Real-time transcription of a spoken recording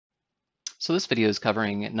So this video is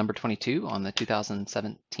covering number 22 on the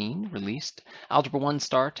 2017 released Algebra 1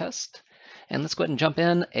 STAAR test. And let's go ahead and jump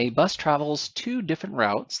in. A bus travels two different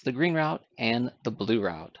routes, the green route and the blue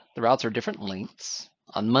route. The routes are different lengths.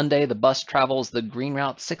 On Monday, the bus travels the green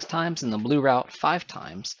route 6 times and the blue route 5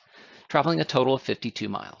 times, traveling a total of 52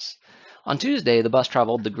 miles. On Tuesday, the bus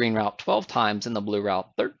traveled the green route 12 times and the blue route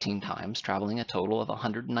 13 times, traveling a total of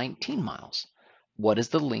 119 miles. What is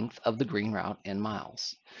the length of the green route in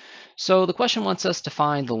miles? So the question wants us to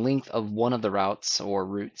find the length of one of the routes or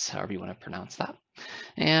routes, however you want to pronounce that.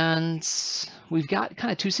 And we've got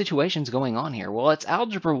kind of two situations going on here. Well, it's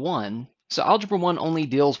Algebra 1. So Algebra 1 only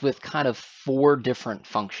deals with kind of 4 different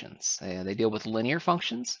functions. They deal with linear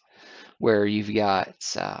functions, where you've got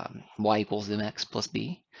y equals mx plus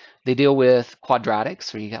b. They deal with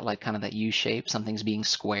quadratics, where you got like kind of that U shape, something's being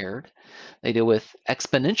squared. They deal with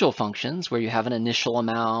exponential functions, where you have an initial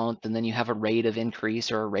amount, and then you have a rate of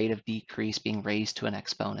increase or a rate of decrease being raised to an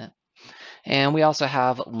exponent. And we also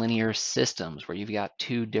have linear systems, where you've got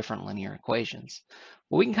 2 different linear equations.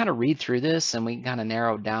 Well, we can kind of read through this, and we can kind of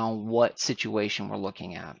narrow down what situation we're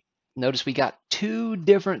looking at. Notice we got 2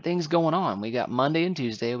 different things going on. We got Monday and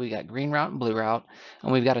Tuesday, we got green route and blue route,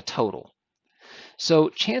 and we've got a total. So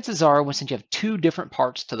chances are, since you have 2 different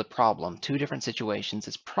parts to the problem, 2 different situations,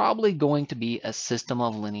 it's probably going to be a system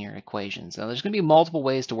of linear equations. Now there's going to be multiple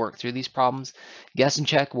ways to work through these problems. Guess and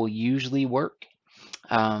check will usually work.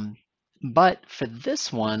 But for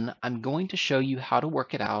this one, I'm going to show you how to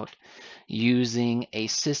work it out using a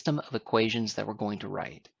system of equations that we're going to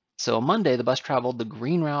write. So on Monday, the bus traveled the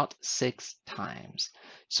green route 6 times.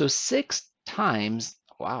 So 6 times,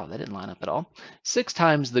 wow, that didn't line up at all. 6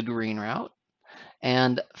 times the green route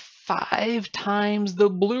and 5 times the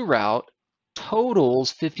blue route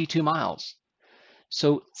totals 52 miles.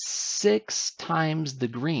 So 6 times the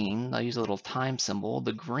green, I'll use a little time symbol,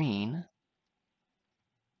 the green,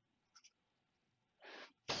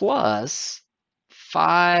 plus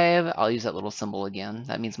 5, I'll use that little symbol again.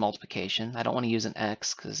 That means multiplication. I don't want to use an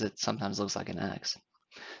X because it sometimes looks like an X.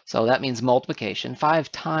 So that means multiplication.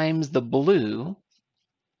 5 times the blue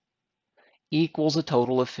equals a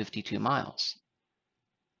total of 52 miles.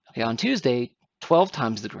 Okay, on Tuesday, 12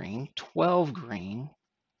 times the green, 12 green,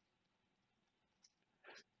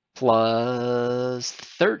 plus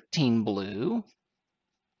 13 blue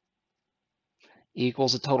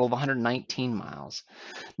equals a total of 119 miles.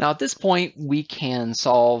 Now at this point, we can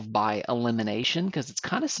solve by elimination because it's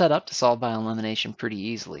kind of set up to solve by elimination pretty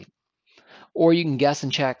easily. Or you can guess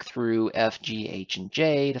and check through F, G, H, and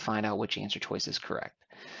J to find out which answer choice is correct.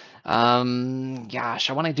 Gosh,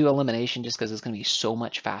 I want to do elimination just because it's going to be so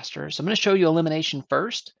much faster. So I'm going to show you elimination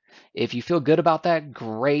first. If you feel good about that,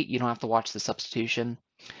 great. You don't have to watch the substitution.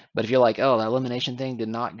 But if you're like, oh, the elimination thing did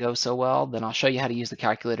not go so well, then I'll show you how to use the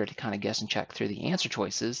calculator to kind of guess and check through the answer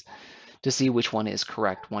choices to see which one is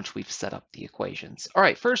correct once we've set up the equations. All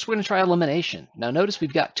right, first we're going to try elimination. Now notice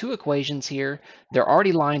we've got 2 equations here. They're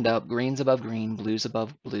already lined up, green's above green, blue's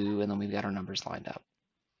above blue, and then we've got our numbers lined up.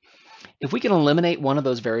 If we can eliminate one of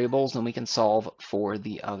those variables, then we can solve for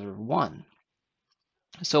the other one.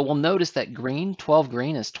 So we'll notice that green, 12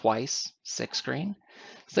 green is twice 6 green.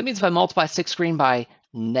 So that means if I multiply 6 green by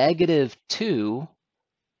 -2,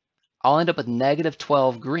 I'll end up with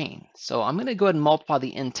 -12 green. So I'm going to go ahead and multiply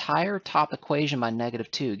the entire top equation by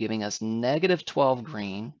 -2, giving us -12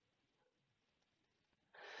 green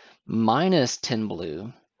minus 10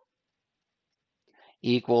 blue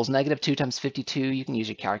equals -2 times 52. You can use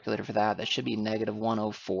your calculator for that. That should be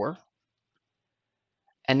 -104.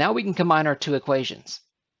 And now we can combine our 2 equations.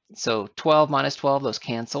 So 12 minus 12, those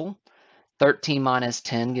cancel. 13 minus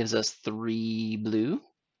 10 gives us 3 blue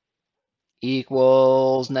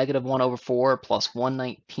equals -1/4 plus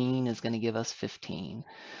 119 is going to give us 15.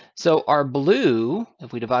 So our blue,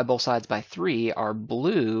 if we divide both sides by 3, our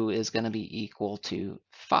blue is going to be equal to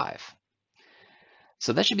 5.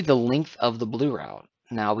 So that should be the length of the blue route.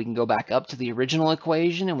 Now we can go back up to the original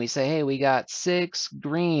equation and we say, hey, we got 6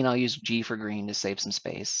 green. I'll use G for green to save some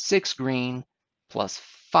space. 6 green plus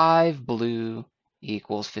 5 blue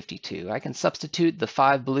equals 52. I can substitute the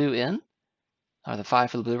 5 blue in, or the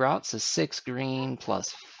 5 for the blue route. So 6 green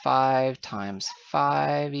plus 5 times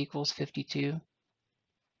 5 equals 52.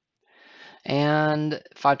 And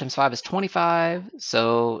 5 times 5 is 25.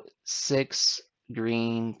 So 6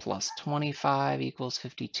 green plus 25 equals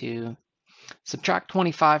 52. Subtract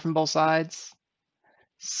 25 from both sides.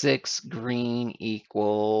 6 green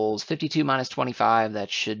equals 52 minus 25.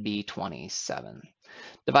 That should be 27.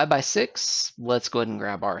 Divide by 6. Let's go ahead and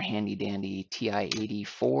grab our handy dandy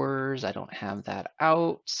TI-84s. I don't have that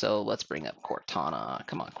out, so let's bring up Cortana.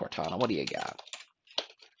 Come on, Cortana, what do you got?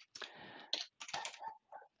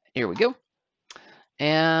 Here we go.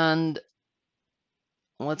 And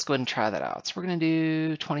let's go ahead and try that out. So we're going to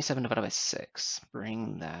do 27 divided by 6.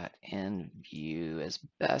 Bring that in view as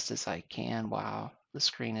best as I can. Wow, the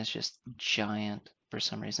screen is just giant for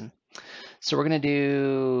some reason. So we're going to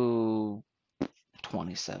do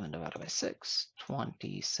 27 divided by 6.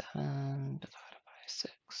 27 divided by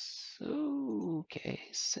 6. Okay,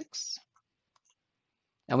 6.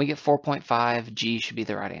 And we get 4.5. G should be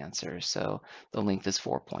the right answer. So the length is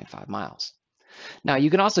 4.5 miles. Now you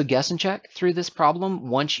can also guess and check through this problem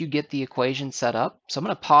once you get the equation set up. So I'm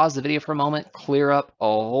going to pause the video for a moment, clear up a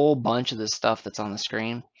whole bunch of the stuff that's on the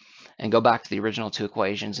screen, and go back to the original two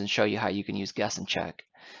equations and show you how you can use guess and check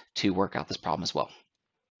to work out this problem as well.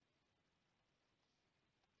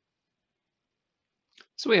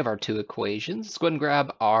 So we have our two equations. Let's go ahead and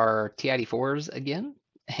grab our TID4s again,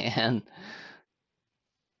 and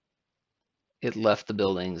it left the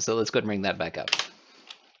building. So let's go ahead and bring that back up.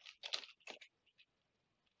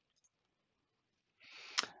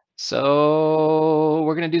 So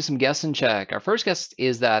we're going to do some guess and check. Our first guess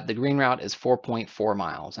is that the green route is 4.4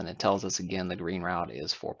 miles, and it tells us again the green route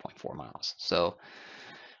is 4.4 miles. So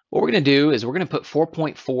what we're going to do is we're going to put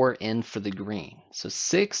 4.4 in for the green. So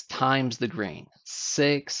 6 times the green.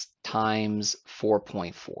 6 times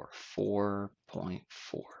 4.4.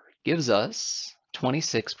 4.4 gives us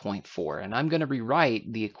 26.4. And I'm going to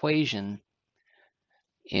rewrite the equation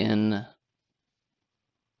in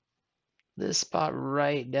this spot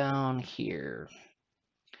right down here.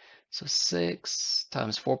 So 6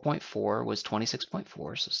 times 4.4 was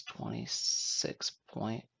 26.4, so it's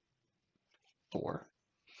 26.4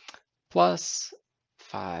 plus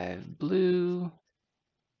 5 blue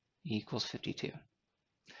equals 52. All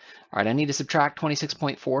right, I need to subtract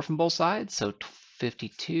 26.4 from both sides, so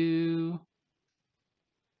 52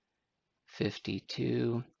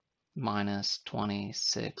 minus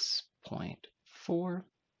 26.4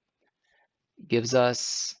 gives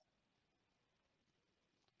us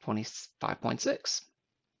 25.6.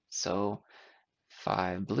 So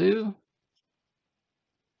 5 blue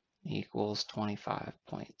equals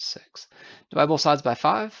 25.6. Divide both sides by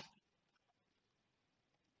 5.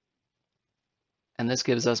 And this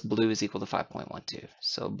gives us blue is equal to 5.12.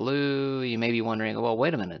 So blue, you may be wondering, well,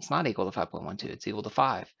 wait a minute, it's not equal to 5.12, it's equal to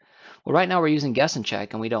 5. Well, right now we're using guess and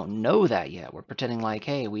check, and we don't know that yet. We're pretending like,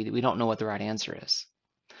 hey, we don't know what the right answer is.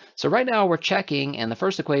 So right now we're checking, and the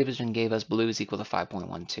first equation gave us blue is equal to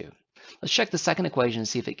 5.12. Let's check the second equation and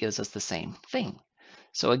see if it gives us the same thing.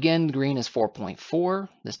 So again, green is 4.4.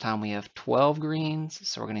 This time we have 12 greens.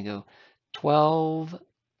 So we're going to go 12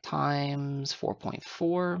 times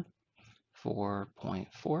 4.4. 4.4.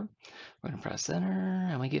 We're going to press enter,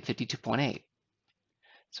 and we get 52.8.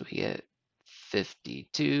 So we get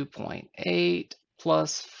 52.8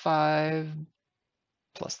 plus 5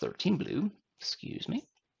 plus 13 blue, excuse me,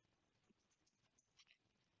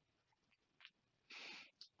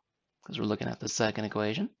 because we're looking at the second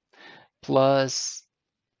equation, plus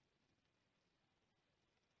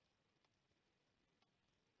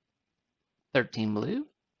 13 blue,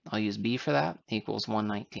 I'll use B for that, equals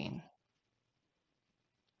 119.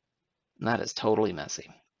 And that is totally messy.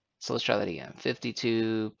 So let's try that again.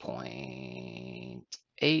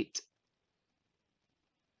 52.8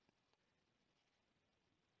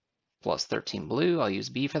 plus 13 blue, I'll use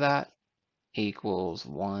B for that, equals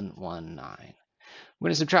 119. We're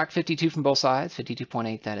going to subtract 52 from both sides,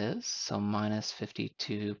 52.8 that is, so minus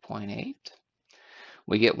 52.8.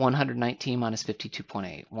 We get 119 minus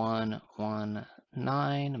 52.8.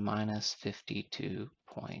 119 minus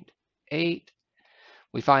 52.8.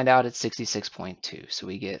 We find out it's 66.2. So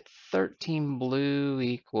we get 13 blue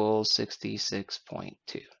equals 66.2.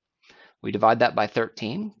 We divide that by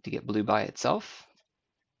 13 to get blue by itself.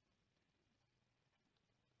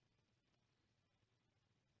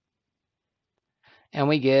 And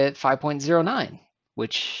we get 5.09,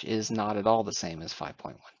 which is not at all the same as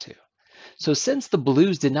 5.12. So since the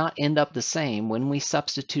blues did not end up the same when we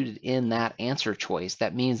substituted in that answer choice,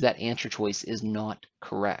 that means that answer choice is not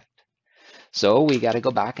correct. So we got to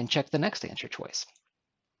go back and check the next answer choice.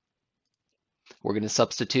 We're going to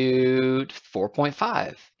substitute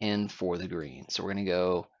 4.5 in for the green. So we're going to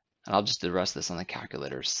go, and I'll just do the rest of this on the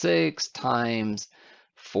calculator, 6 times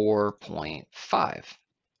 4.5.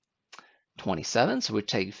 27, so we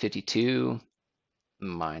take 52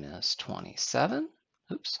 minus 27,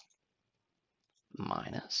 oops,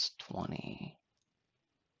 minus 20.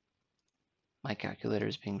 My calculator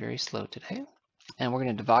is being very slow today. And we're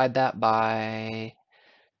going to divide that by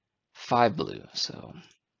 5 blue. So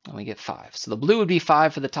we get 5. So the blue would be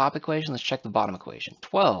 5 for the top equation. Let's check the bottom equation.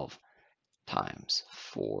 12 times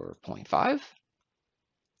 4.5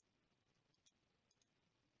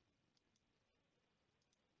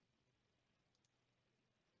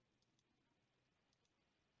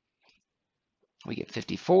 We get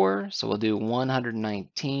 54, so we'll do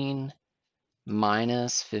 119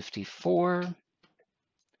 minus 54.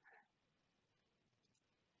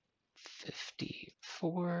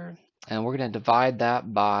 54, and we're going to divide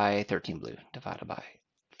that by 13 blue, divided by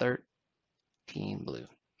 13 blue,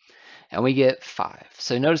 and we get 5.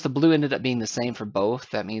 So notice the blue ended up being the same for both.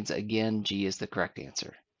 That means, again, G is the correct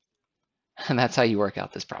answer. And that's how you work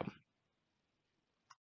out this problem.